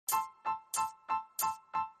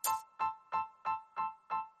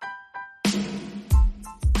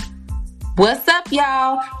What's up,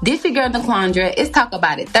 y'all? This your girl, Naquandra. It's Talk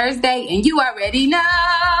About It Thursday, and you already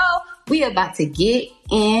know we about to get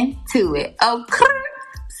into it. Okay?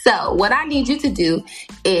 So, what I need you to do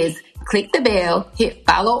is click the bell, hit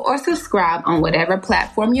follow or subscribe on whatever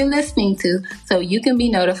platform you're listening to so you can be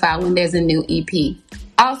notified when there's a new EP.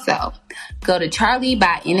 Also, go to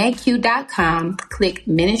charliebynaq.com, click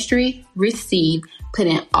Ministry, Receive, put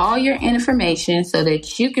in all your information so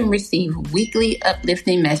that you can receive weekly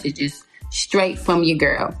uplifting messages straight from your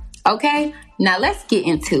girl. Okay? Now let's get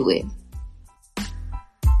into it.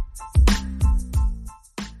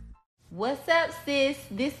 What's up, sis?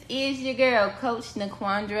 This is your girl, Coach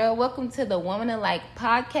Naquandra. Welcome to the Woman Alike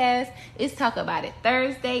podcast. It's Talk About It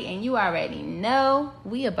Thursday, and you already know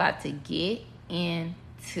we about to get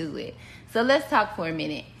into it. So let's talk for a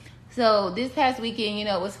minute. So this past weekend,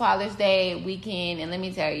 it was Father's Day weekend, and let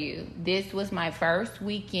me tell you, this was my first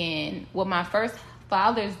weekend, my first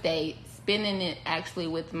Father's Day, spending it actually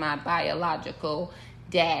with my biological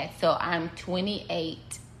dad. So I'm 28,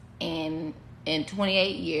 and in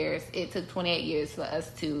 28 years, it took 28 years for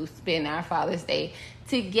us to spend our Father's Day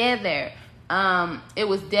together. It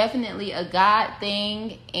was definitely a God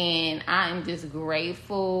thing, and I am just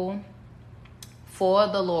grateful for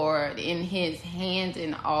the Lord in his hands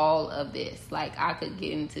in all of this. Like, I could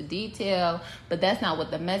get into detail, but that's not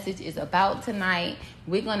what the message is about tonight.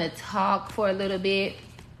 We're going to talk for a little bit,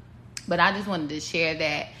 but I just wanted to share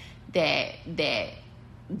that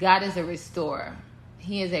God is a restorer.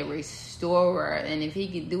 He is a restorer, and if he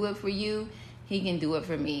can do it for you, he can do it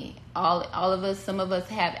for me. All of us, some of us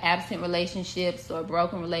have absent relationships or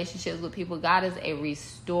broken relationships with people. God is a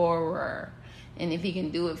restorer. And if he can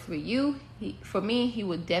do it for you, for me, he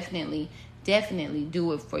would definitely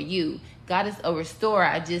do it for you. God is a restorer,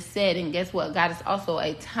 I just said. And guess what? God is also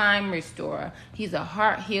a time restorer. He's a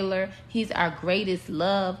heart healer. He's our greatest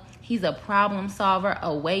love. He's a problem solver,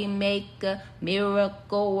 a way maker,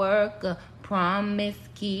 miracle worker, promise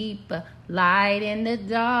keeper, light in the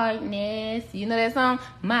darkness. You know that song?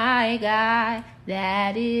 My God,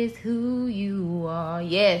 that is who you are.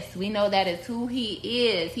 Yes, we know that is who he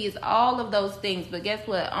is. He is all of those things. But guess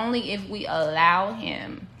what? Only if we allow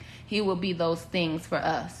him, he will be those things for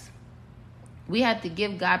us. We have to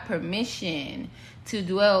give God permission to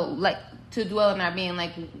dwell in our being.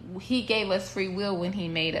 Like, he gave us free will when he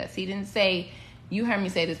made us. He didn't say, you heard me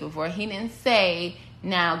say this before, he didn't say,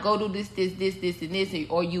 now go do this, and this,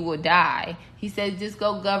 or you will die. He said, just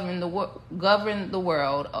go govern the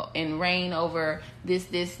world and reign over this,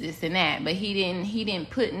 and that. But he didn't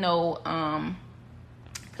put no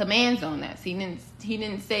commands on us. He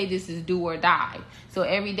didn't say this is do or die. So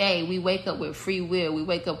every day we wake up with free will. We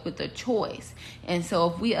wake up with a choice. And so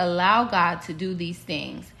if we allow God to do these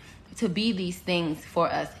things, to be these things for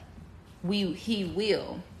us, he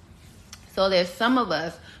will. So there's some of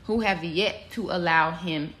us who have yet to allow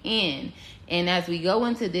him in. And as we go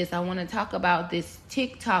into this, I want to talk about this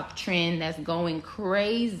TikTok trend that's going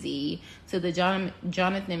crazy to the Jonathan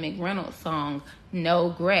McReynolds song,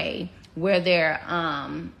 No Gray, where they're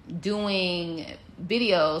doing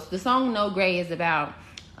videos. The song No Gray is about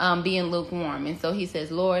being lukewarm. And so he says,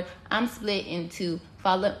 Lord, I'm split into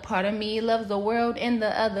part of me loves the world and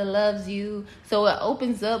the other loves you. So it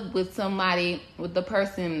opens up with the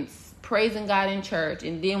person praising God in church,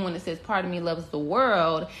 and then when it says part of me loves the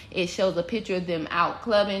world, it shows a picture of them out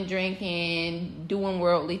clubbing, drinking, doing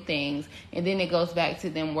worldly things, and then it goes back to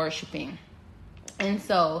them worshiping. And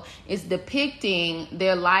so it's depicting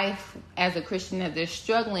their life as a Christian, as they're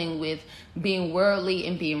struggling with being worldly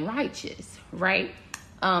and being righteous, right?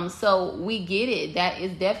 So we get it. That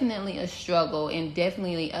is definitely a struggle, and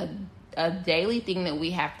definitely a daily thing that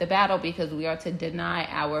we have to battle, because we are to deny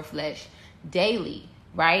our flesh daily.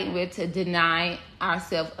 Right? We're to deny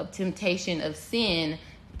ourselves of temptation of sin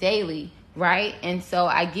daily, right? And so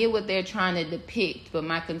I get what they're trying to depict, but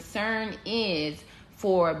my concern is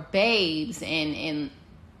for babes and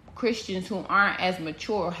Christians who aren't as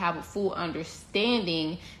mature or have a full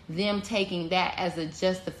understanding, them taking that as a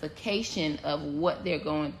justification of what they're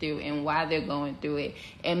going through and why they're going through it,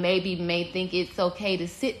 and maybe may think it's okay to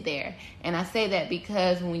sit there. And I say that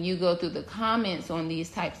because when you go through the comments on these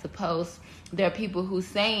types of posts, there are people who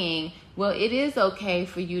saying, well, it is okay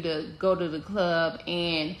for you to go to the club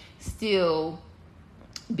and still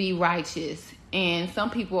be righteous. And some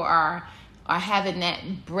people are having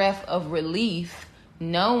that breath of relief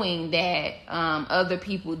knowing that other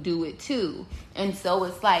people do it too. And so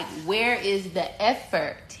it's like, where is the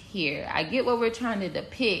effort here? I get what we're trying to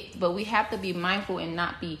depict, but we have to be mindful and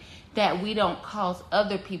not be that we don't cause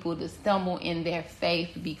other people to stumble in their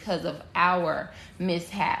faith because of our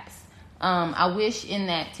mishaps. I wish in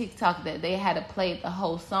that TikTok that they had played the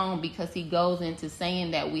whole song, because he goes into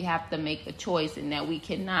saying that we have to make a choice and that we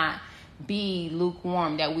cannot be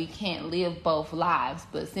lukewarm, that we can't live both lives.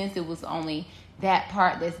 But since it was only that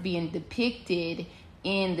part that's being depicted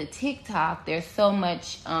in the TikTok, there's so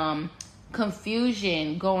much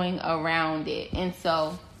confusion going around it. And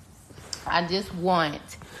so I just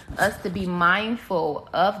want us to be mindful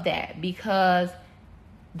of that, because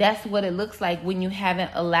that's what it looks like when you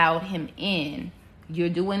haven't allowed him in. You're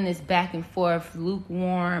doing this back and forth,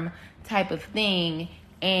 lukewarm type of thing,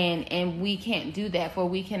 and we can't do that, for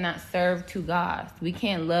we cannot serve two gods. We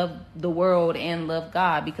can't love the world and love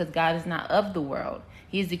God, because God is not of the world.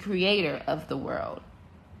 He is the creator of the world.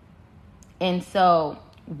 And so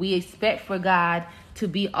we expect for God to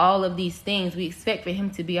be all of these things. We expect for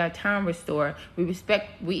him to be our time restorer. We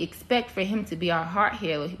expect for him to be our heart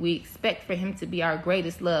healer. We expect for him to be our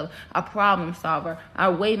greatest love, our problem solver,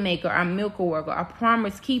 our way maker, our miracle worker, our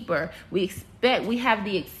promise keeper. We have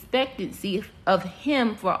the expectancy of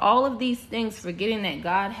him for all of these things, forgetting that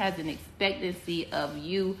God has an expectancy of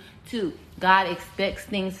you too. God expects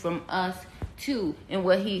things from us too. And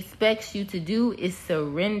what he expects you to do is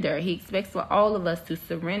surrender. He expects for all of us to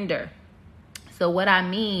surrender. So what I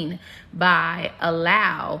mean by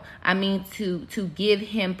allow, I mean to give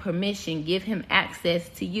him permission, give him access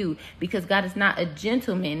to you, because God is not a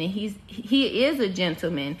gentleman, and he is a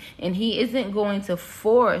gentleman, and he isn't going to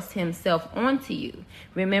force himself onto you.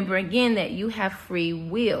 Remember again that you have free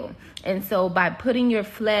will. And so by putting your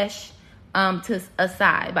flesh to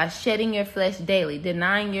aside, by shedding your flesh daily,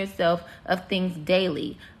 denying yourself of things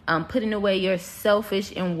daily, putting away your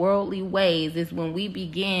selfish and worldly ways, is when we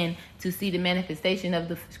begin to see the manifestation of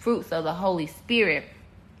the fruits of the Holy Spirit.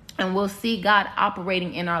 And we'll see God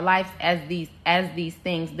operating in our lives as these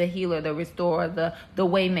things, the healer, the restorer, the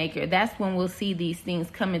way maker. That's when we'll see these things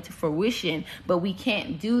come into fruition. But we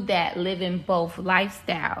can't do that living both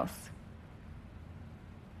lifestyles.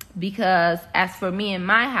 Because as for me and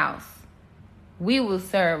my house, we will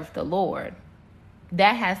serve the Lord.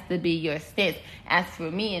 That has to be your stance. As for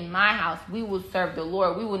me and my house, we will serve the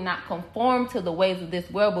Lord. We will not conform to the ways of this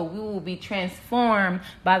world, but we will be transformed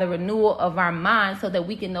by the renewal of our mind, so that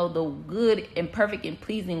we can know the good and perfect and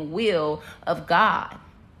pleasing will of God.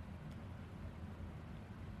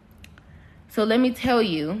 So let me tell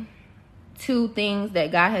you 2 things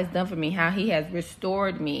that God has done for me, how he has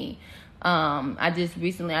restored me. I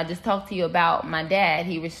just talked to you about my dad.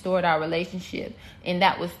 He restored our relationship, and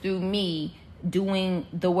that was through me doing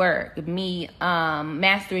the work, me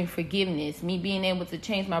mastering forgiveness, me being able to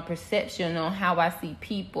change my perception on how I see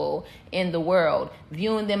people in the world,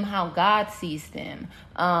 viewing them how God sees them,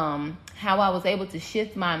 how I was able to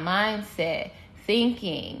shift my mindset,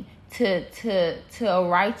 thinking to a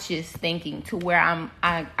righteous thinking, to where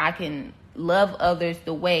I can love others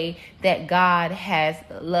the way that God has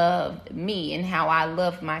loved me, and how I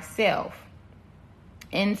love myself.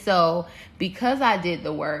 And so because I did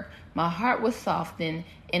the work, my heart was softened,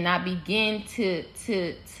 and I began to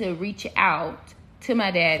reach out to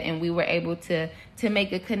my dad, and we were able to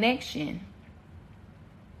make a connection.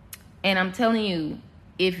 And I'm telling you,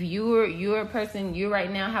 if you're a person, you right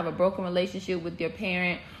now have a broken relationship with your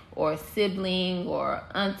parent or sibling or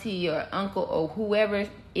auntie or uncle or whoever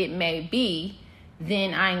it may be,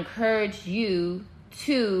 then I encourage you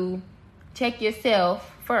to check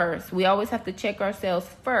yourself first. We always have to check ourselves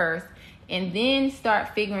first, and then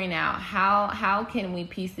start figuring out how can we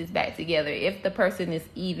piece this back together, if the person is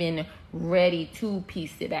even ready to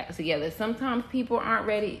piece it back together. Sometimes people aren't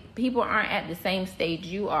ready. People aren't at the same stage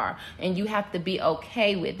you are, and you have to be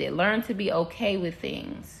okay with it. Learn to be okay with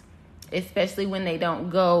things, especially when they don't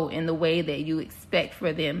go in the way that you expect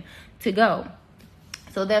for them to go.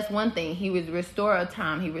 So that's one thing. He was restored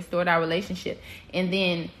time. He restored our relationship. And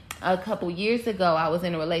then a couple years ago, I was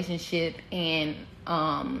in a relationship, and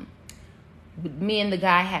me and the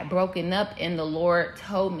guy had broken up, and the Lord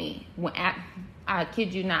told me, I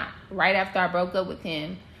kid you not, right after I broke up with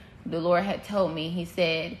him, the Lord had told me, he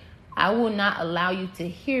said, I will not allow you to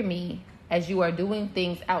hear me as you are doing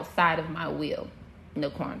things outside of my will,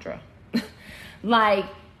 Naquandra. Like,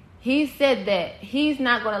 he said that he's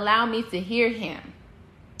not going to allow me to hear him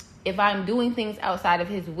if I'm doing things outside of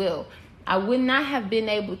his will. I would not have been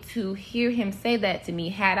able to hear him say that to me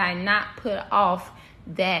had I not put off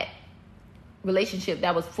that relationship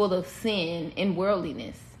that was full of sin and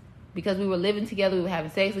worldliness. Because we were living together, we were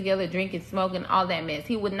having sex together, drinking, smoking, all that mess.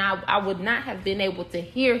 I would not have been able to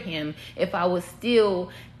hear him if I was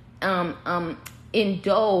still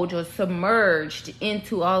indulged or submerged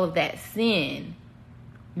into all of that sin.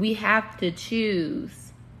 We have to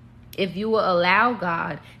choose If you will allow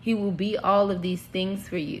God, he will be all of these things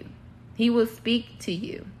for you. He will speak to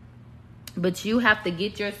you. But you have to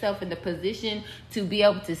get yourself in the position to be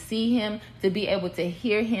able to see him, to be able to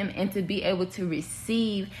hear him, and to be able to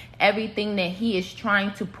receive everything that he is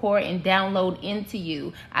trying to pour and download into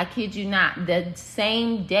you. I kid you not. The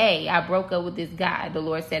same day I broke up with this guy, the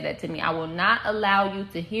Lord said that to me. I will not allow you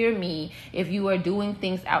to hear me if you are doing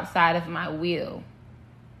things outside of my will.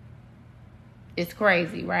 It's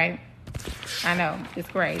crazy, right? I know, it's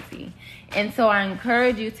crazy. And so I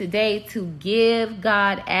encourage you today to give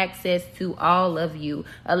God access to all of you.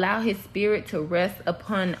 Allow his spirit to rest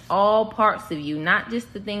upon all parts of you, not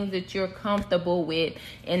just the things that you're comfortable with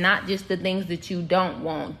and not just the things that you don't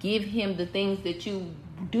want. Give him the things that you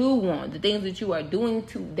do want, the things that you are doing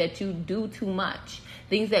that you do too much.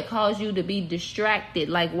 Things that cause you to be distracted,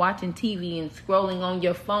 like watching TV and scrolling on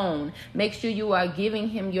your phone. Make sure you are giving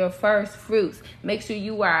him your first fruits. Make sure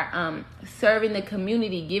you are serving the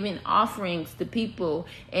community, giving offerings to people,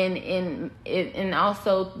 and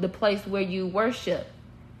also the place where you worship.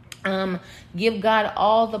 Give God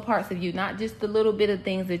all the parts of you, not just the little bit of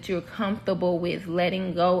things that you're comfortable with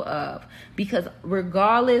letting go of. Because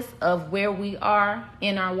regardless of where we are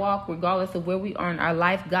in our walk, regardless of where we are in our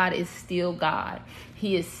life, God is still God.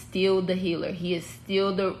 He is still the healer. He is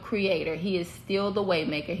still the creator. He is still the way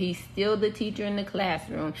maker. He's still the teacher in the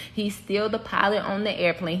classroom. He's still the pilot on the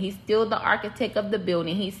airplane. He's still the architect of the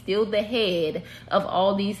building. He's still the head of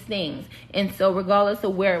all these things. And so regardless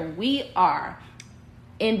of where we are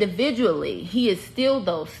individually, he is still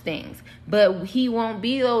those things. But he won't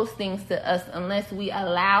be those things to us unless we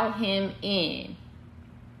allow him in.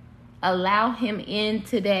 Allow him in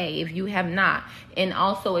today if you have not. And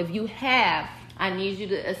also if you have, I need you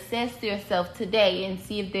to assess yourself today and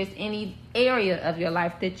see if there's any area of your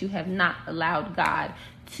life that you have not allowed God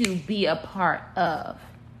to be a part of.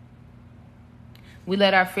 We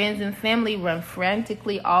let our friends and family run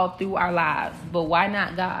frantically all through our lives, but why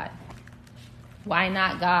not God? Why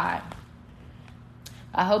not God?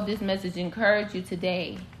 I hope this message encouraged you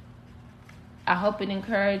today. I hope it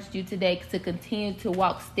encouraged you today to continue to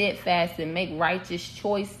walk steadfast and make righteous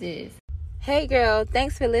choices. Hey girl,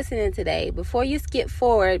 thanks for listening today. Before you skip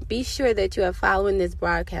forward, be sure that you are following this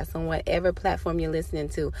broadcast on whatever platform you're listening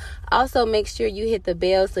to. Also, make sure you hit the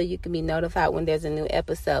bell so you can be notified when there's a new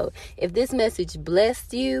episode. If this message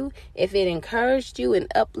blessed you, if it encouraged you and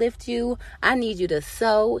uplifted you, I need you to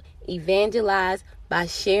sow, evangelize by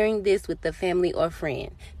sharing this with a family or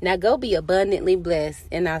friend. Now go be abundantly blessed,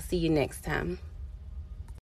 and I'll see you next time.